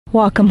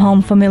Welcome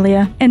home,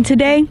 Familia. And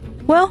today,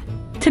 well,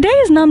 today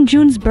is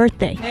Namjoon's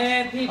birthday.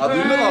 Happy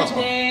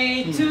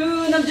birthday to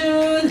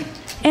Namjoon!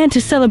 And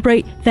to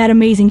celebrate that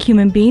amazing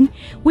human being,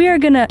 we are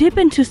gonna dip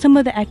into some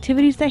of the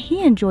activities that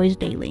he enjoys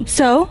daily.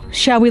 So,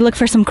 shall we look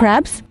for some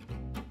crabs?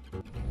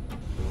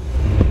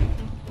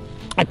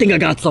 I think I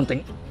got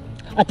something.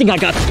 I think I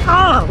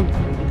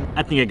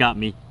got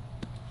me.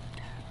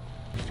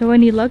 So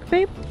any luck,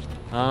 babe?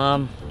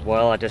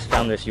 Well, I just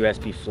found this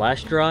USB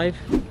flash drive,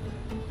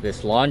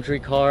 this laundry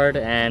card,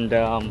 and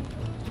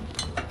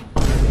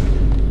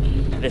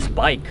this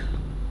bike.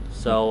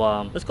 So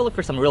let's go look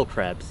for some real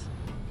crabs.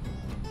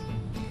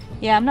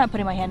 Yeah, I'm not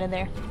putting my hand in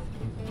there.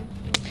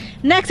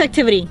 Next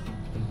activity,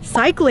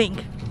 cycling.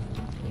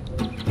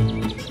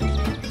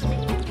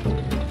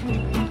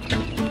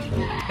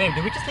 Babe,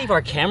 did we just leave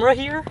our camera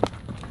here?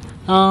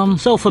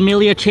 So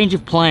Familia, change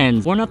of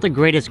plans. We're not the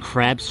greatest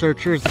crab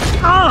searchers.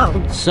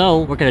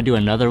 So we're gonna do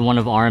another one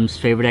of RM's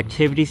favorite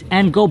activities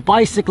and go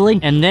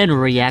bicycling and then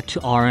react to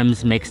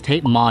RM's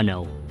mixtape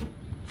Mono.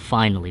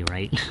 Finally,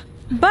 right?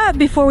 But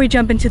before we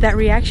jump into that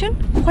reaction,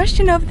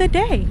 question of the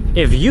day.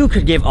 If you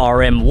could give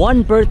RM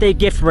one birthday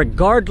gift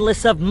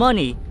regardless of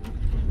money,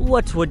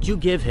 what would you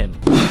give him?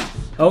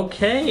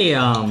 Okay,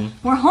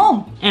 We're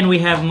home. and we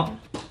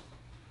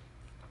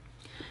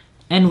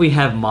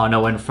have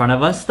Mono in front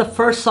of us. The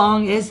first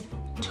song is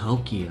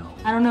Tokyo.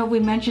 I don't know if we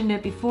mentioned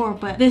it before,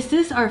 but this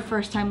is our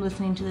first time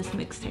listening to this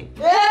mixtape.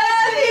 Yeah!